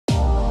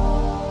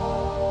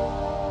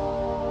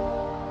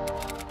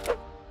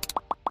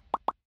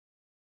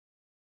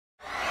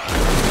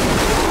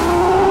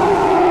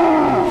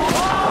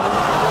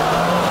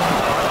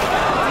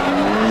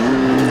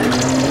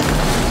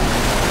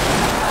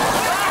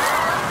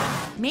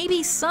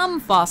maybe some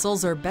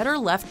fossils are better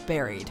left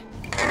buried.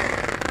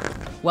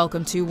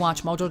 Welcome to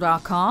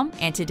WatchMojo.com,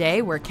 and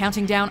today we're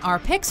counting down our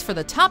picks for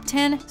the top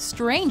 10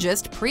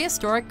 strangest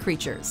prehistoric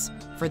creatures.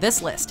 For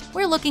this list,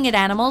 we're looking at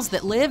animals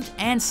that lived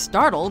and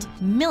startled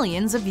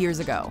millions of years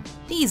ago.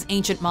 These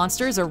ancient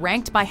monsters are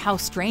ranked by how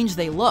strange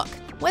they look,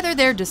 whether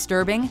they're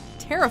disturbing,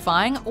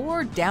 terrifying,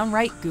 or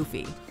downright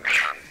goofy.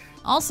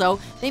 Also,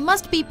 they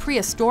must be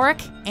prehistoric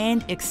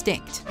and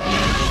extinct.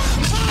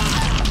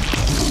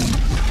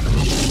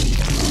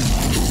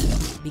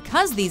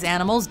 Because these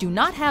animals do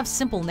not have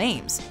simple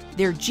names,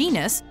 their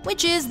genus,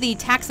 which is the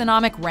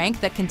taxonomic rank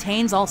that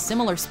contains all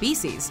similar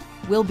species,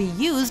 will be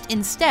used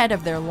instead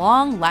of their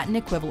long Latin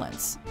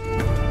equivalents.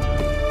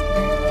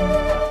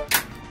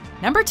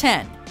 Number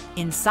 10.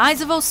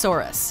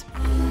 Incisavosaurus.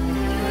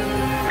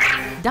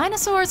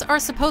 Dinosaurs are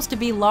supposed to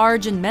be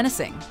large and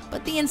menacing,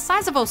 but the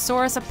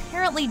Incisavosaurus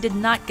apparently did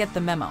not get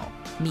the memo.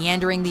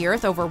 Meandering the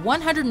Earth over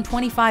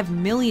 125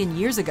 million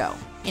years ago,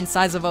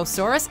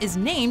 Incisavosaurus is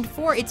named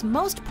for its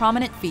most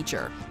prominent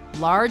feature: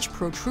 large,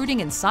 protruding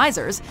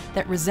incisors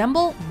that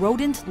resemble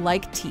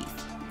rodent-like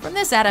teeth. From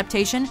this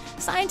adaptation,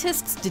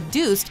 scientists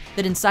deduced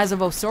that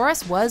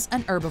Incisavosaurus was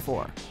an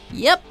herbivore.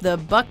 Yep, the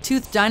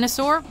buck-toothed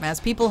dinosaur, as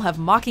people have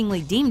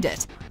mockingly deemed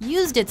it,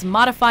 used its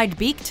modified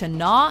beak to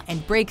gnaw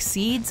and break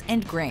seeds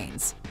and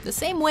grains, the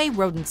same way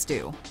rodents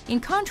do.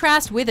 In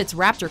contrast with its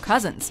raptor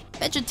cousins,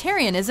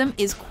 vegetarianism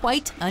is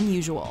quite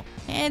unusual,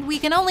 and we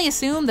can only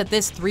assume that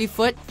this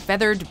 3-foot,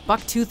 feathered,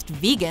 buck-toothed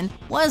vegan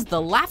was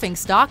the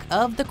laughingstock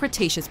of the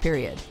Cretaceous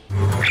period.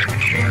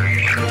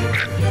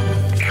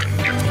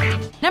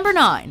 Number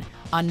 9.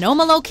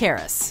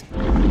 Anomalocaris.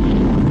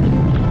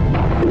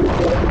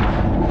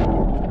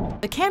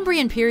 The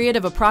Cambrian period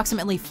of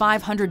approximately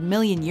 500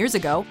 million years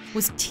ago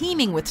was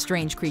teeming with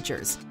strange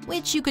creatures,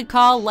 which you could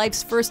call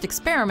life's first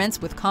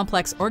experiments with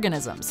complex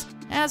organisms.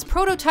 As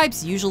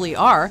prototypes usually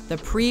are, the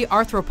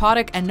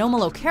pre-arthropodic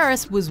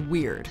Anomalocaris was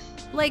weird.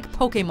 Like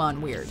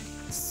Pokemon weird.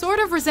 Sort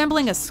of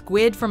resembling a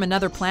squid from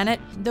another planet,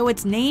 though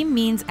its name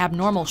means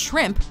abnormal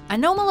shrimp,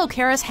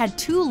 Anomalocaris had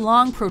 2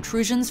 long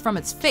protrusions from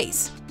its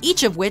face,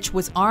 each of which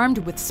was armed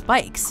with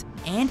spikes,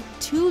 and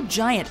 2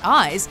 giant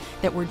eyes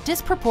that were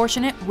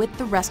disproportionate with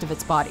the rest of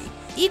its body.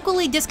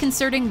 Equally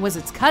disconcerting was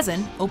its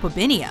cousin,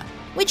 Opabinia,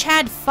 which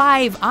had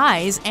 5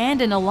 eyes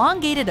and an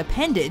elongated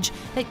appendage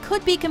that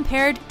could be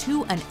compared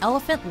to an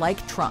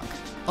elephant-like trunk.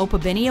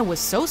 Opabinia was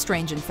so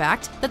strange, in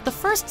fact, that the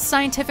first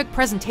scientific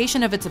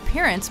presentation of its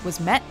appearance was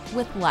met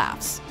with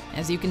laughs.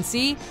 As you can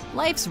see,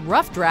 life's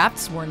rough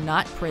drafts were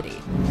not pretty.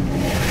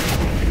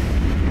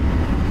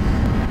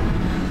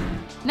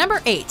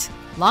 Number 8.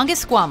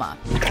 Longisquama.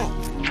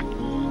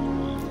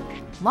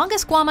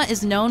 Longisquama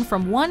is known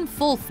from one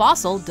full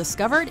fossil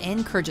discovered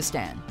in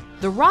Kyrgyzstan.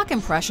 The rock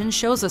impression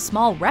shows a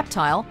small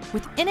reptile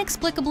with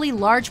inexplicably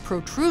large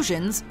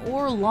protrusions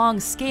or long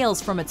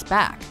scales from its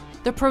back.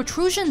 The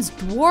protrusions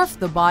dwarf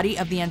the body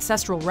of the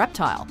ancestral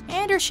reptile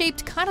and are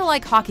shaped kind of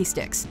like hockey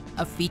sticks,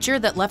 a feature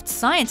that left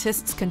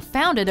scientists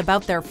confounded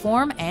about their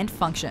form and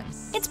function.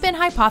 It's been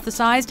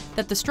hypothesized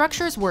that the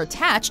structures were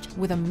attached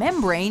with a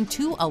membrane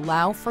to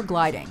allow for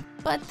gliding,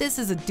 but this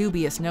is a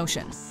dubious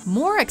notion.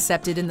 More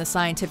accepted in the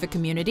scientific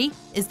community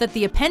is that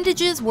the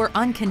appendages were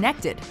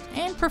unconnected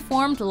and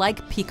performed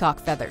like peacock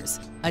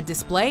feathers, a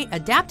display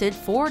adapted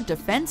for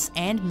defense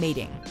and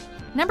mating.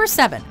 Number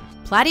 7.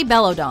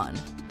 Platybelodon.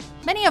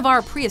 Many of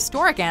our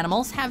prehistoric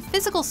animals have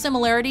physical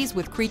similarities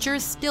with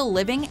creatures still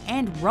living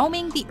and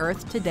roaming the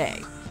Earth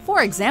today.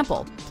 For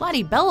example,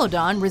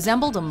 Platybelodon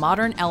resembled a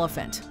modern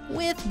elephant,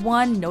 with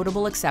one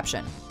notable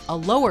exception: a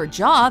lower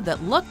jaw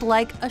that looked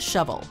like a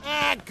shovel.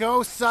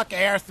 Go suck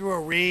air through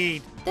a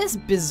reed. This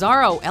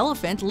bizarro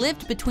elephant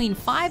lived between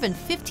 5 and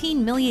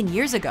 15 million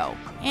years ago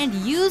and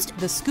used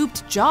the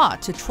scooped jaw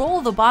to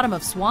troll the bottom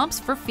of swamps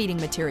for feeding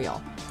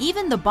material.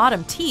 Even the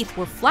bottom teeth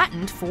were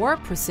flattened for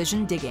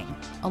precision digging.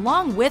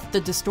 Along with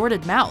the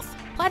distorted mouth,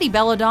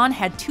 Platybelodon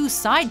had 2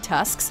 side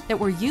tusks that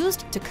were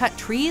used to cut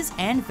trees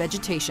and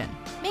vegetation,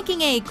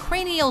 making a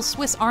cranial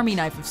Swiss Army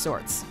knife of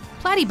sorts.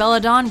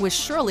 Platybelodon was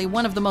surely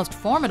one of the most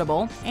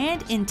formidable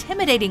and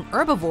intimidating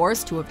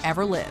herbivores to have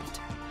ever lived.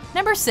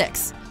 Number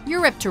 6.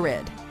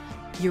 Eurypterid.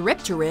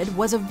 Eurypterid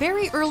was a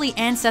very early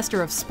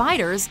ancestor of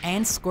spiders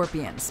and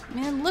scorpions,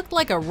 and looked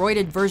like a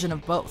roided version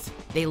of both.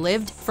 They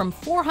lived from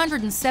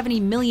 470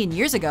 million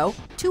years ago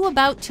to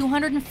about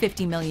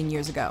 250 million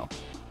years ago.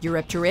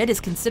 Eurypterid is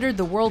considered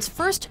the world's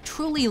first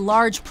truly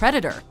large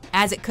predator,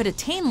 as it could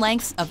attain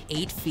lengths of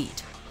 8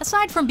 feet.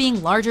 Aside from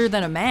being larger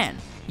than a man,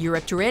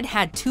 Eurypterid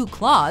had 2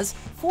 claws,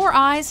 4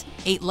 eyes,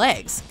 8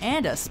 legs,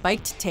 and a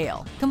spiked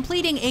tail,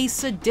 completing a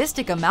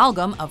sadistic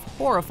amalgam of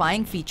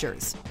horrifying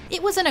features.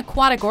 It was an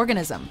aquatic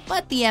organism,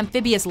 but the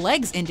amphibious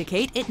legs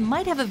indicate it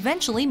might have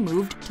eventually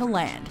moved to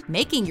land,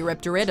 making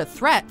Eurypterid a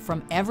threat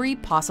from every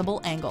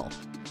possible angle.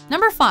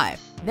 Number 5.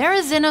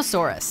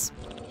 Therizinosaurus.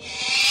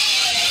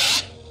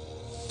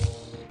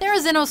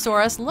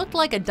 Therizinosaurus looked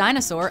like a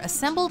dinosaur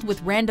assembled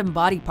with random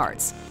body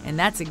parts, and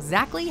that's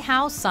exactly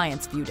how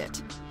science viewed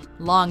it.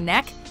 Long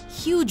neck,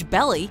 huge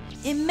belly,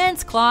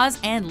 immense claws,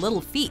 and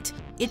little feet.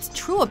 its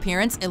true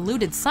appearance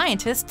eluded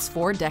scientists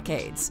for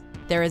decades.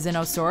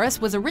 Therizinosaurus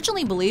was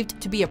originally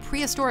believed to be a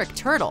prehistoric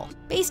turtle,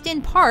 based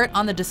in part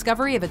on the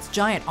discovery of its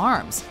giant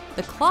arms,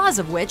 the claws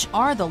of which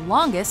are the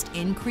longest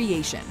in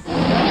creation.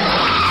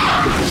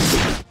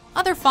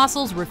 Other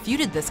fossils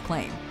refuted this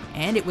claim,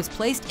 and it was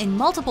placed in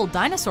multiple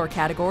dinosaur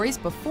categories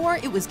before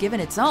it was given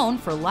its own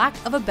for lack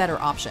of a better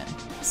option.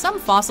 Some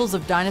fossils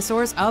of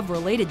dinosaurs of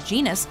related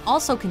genus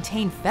also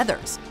contain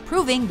feathers,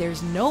 proving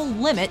there's no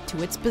limit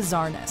to its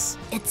bizarreness.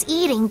 It's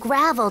eating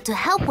gravel to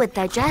help with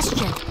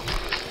digestion.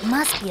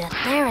 Must be a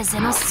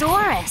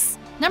Therizinosaurus.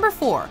 Number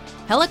 4.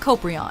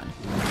 Helicoprion.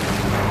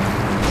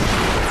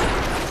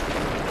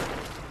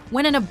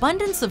 When an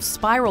abundance of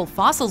spiral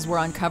fossils were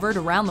uncovered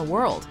around the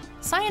world,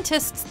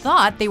 scientists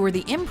thought they were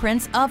the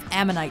imprints of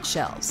ammonite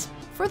shells.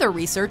 Further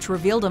research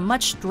revealed a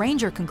much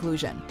stranger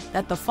conclusion,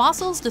 that the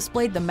fossils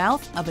displayed the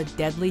mouth of a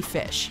deadly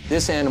fish.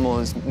 This animal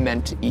is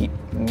meant to eat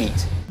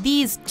meat.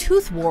 These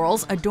tooth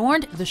whorls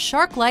adorned the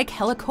shark-like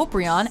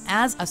Helicoprion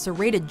as a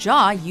serrated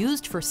jaw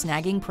used for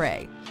snagging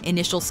prey.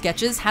 Initial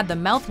sketches had the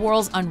mouth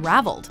whorls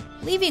unraveled,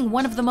 leaving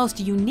one of the most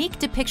unique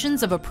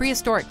depictions of a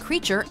prehistoric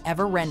creature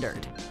ever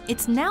rendered.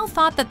 It's now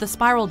thought that the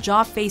spiral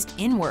jaw faced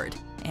inward,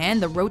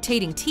 and the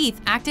rotating teeth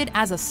acted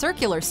as a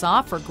circular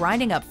saw for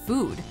grinding up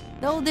food,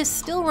 though this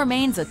still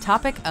remains a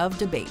topic of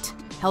debate.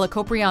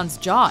 Helicoprion's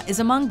jaw is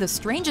among the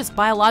strangest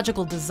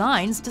biological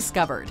designs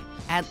discovered,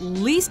 at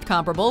least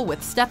comparable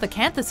with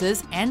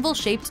Stethecanthus's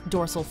anvil-shaped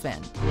dorsal fin.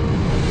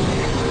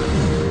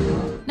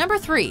 Number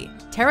 3.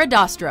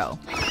 Pterodostro.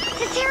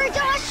 The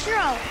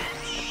Pterodostro!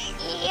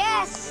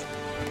 Yes!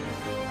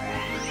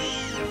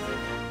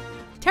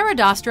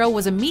 Pterodostro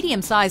was a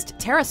medium-sized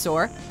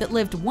pterosaur that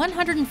lived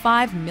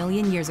 105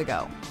 million years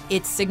ago.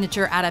 Its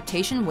signature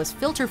adaptation was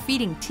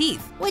filter-feeding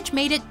teeth, which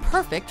made it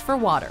perfect for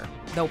water.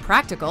 Though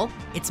practical,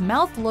 its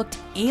mouth looked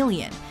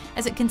alien,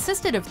 as it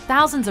consisted of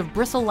thousands of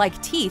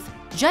bristle-like teeth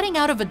jutting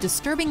out of a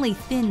disturbingly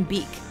thin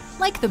beak.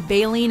 Like the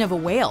baleen of a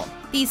whale,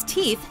 these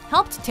teeth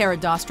helped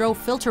Pterodostro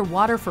filter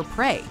water for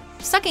prey,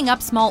 sucking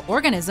up small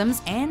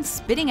organisms and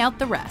spitting out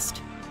the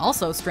rest.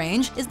 Also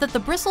strange is that the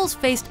bristles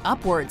faced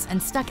upwards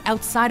and stuck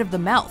outside of the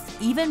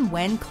mouth, even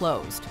when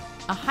closed.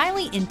 A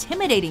highly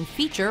intimidating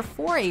feature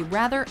for a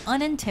rather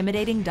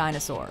unintimidating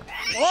dinosaur.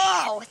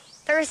 Whoa!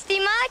 Thirsty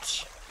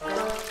much?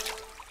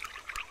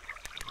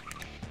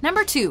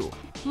 Number 2.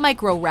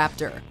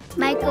 Microraptor.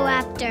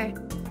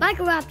 Microraptor.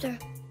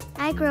 Microraptor.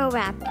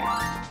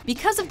 Microraptor.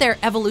 Because of their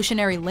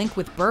evolutionary link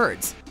with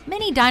birds,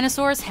 many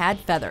dinosaurs had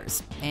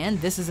feathers, and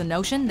this is a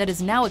notion that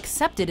is now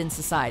accepted in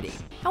society.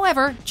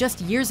 However,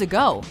 just years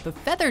ago, the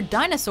feathered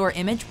dinosaur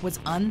image was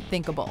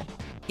unthinkable.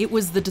 It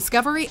was the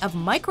discovery of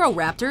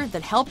Microraptor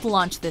that helped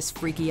launch this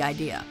freaky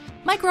idea.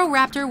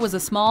 Microraptor was a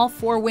small,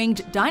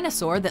 four-winged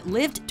dinosaur that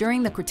lived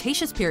during the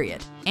Cretaceous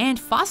period, and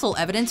fossil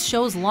evidence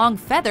shows long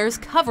feathers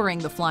covering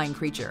the flying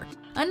creature.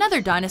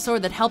 Another dinosaur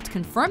that helped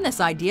confirm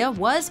this idea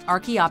was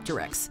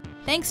Archaeopteryx,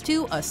 thanks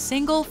to a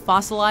single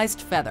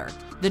fossilized feather,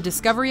 the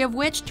discovery of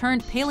which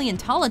turned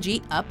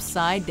paleontology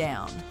upside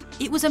down.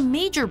 It was a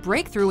major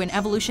breakthrough in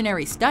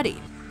evolutionary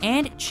study,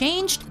 and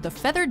changed the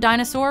feathered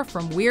dinosaur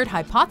from weird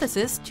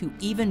hypothesis to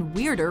even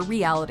weirder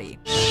reality.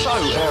 So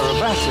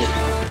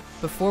aerobatic.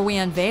 Before we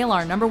unveil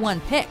our number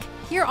 1 pick,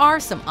 here are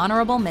some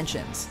honorable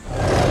mentions.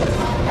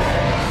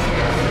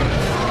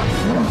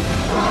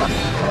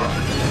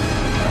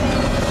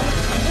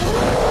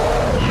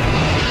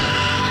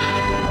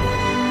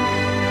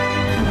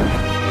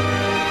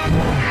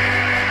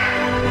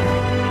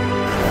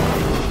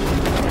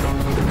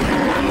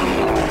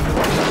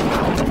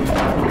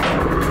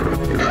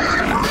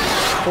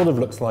 Sort of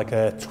looks like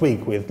a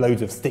twig with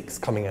loads of sticks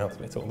coming out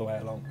of it all the way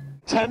along.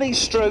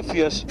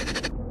 Tanystrophius.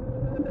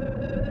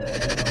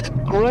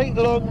 Great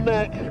long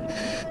neck,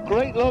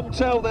 great long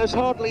tail, there's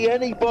hardly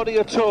any body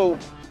at all.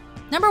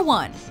 Number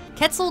 1.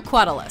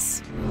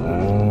 Quetzalcoatlus.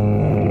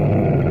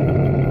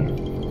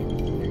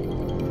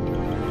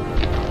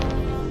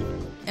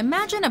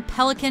 Imagine a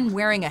pelican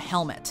wearing a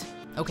helmet.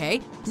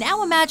 Okay,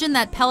 now imagine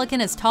that pelican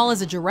as tall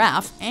as a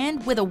giraffe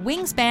and with a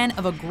wingspan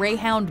of a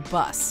Greyhound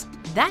bus.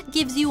 That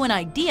gives you an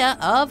idea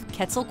of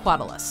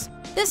Quetzalcoatlus.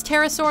 This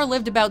pterosaur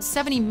lived about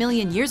 70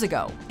 million years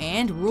ago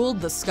and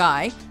ruled the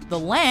sky, the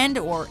land,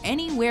 or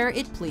anywhere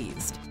it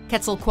pleased.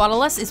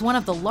 Quetzalcoatlus is one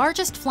of the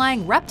largest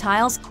flying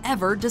reptiles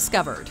ever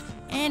discovered,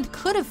 and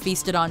could have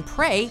feasted on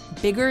prey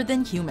bigger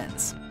than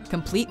humans.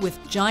 Complete with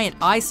giant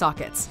eye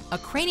sockets, a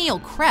cranial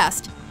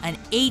crest, an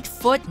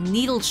 8-foot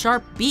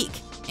needle-sharp beak,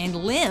 and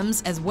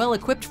limbs as well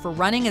equipped for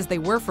running as they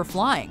were for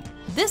flying.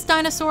 This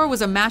dinosaur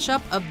was a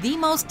mashup of the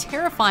most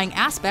terrifying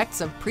aspects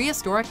of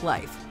prehistoric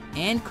life,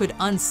 and could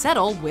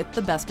unsettle with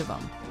the best of them.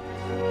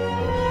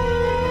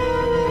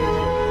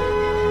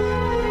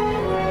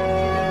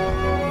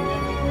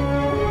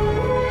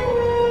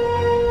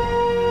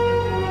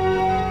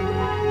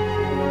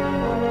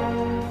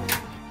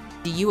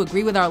 Do you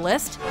agree with our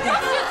list?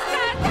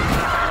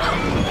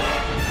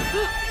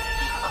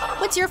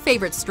 What's your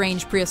favorite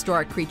strange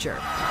prehistoric creature?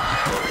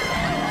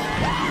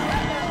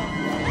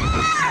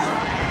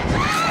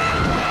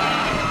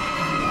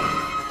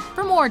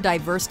 more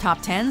diverse top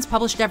 10s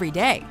published every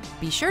day.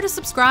 Be sure to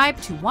subscribe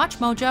to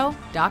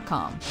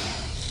WatchMojo.com.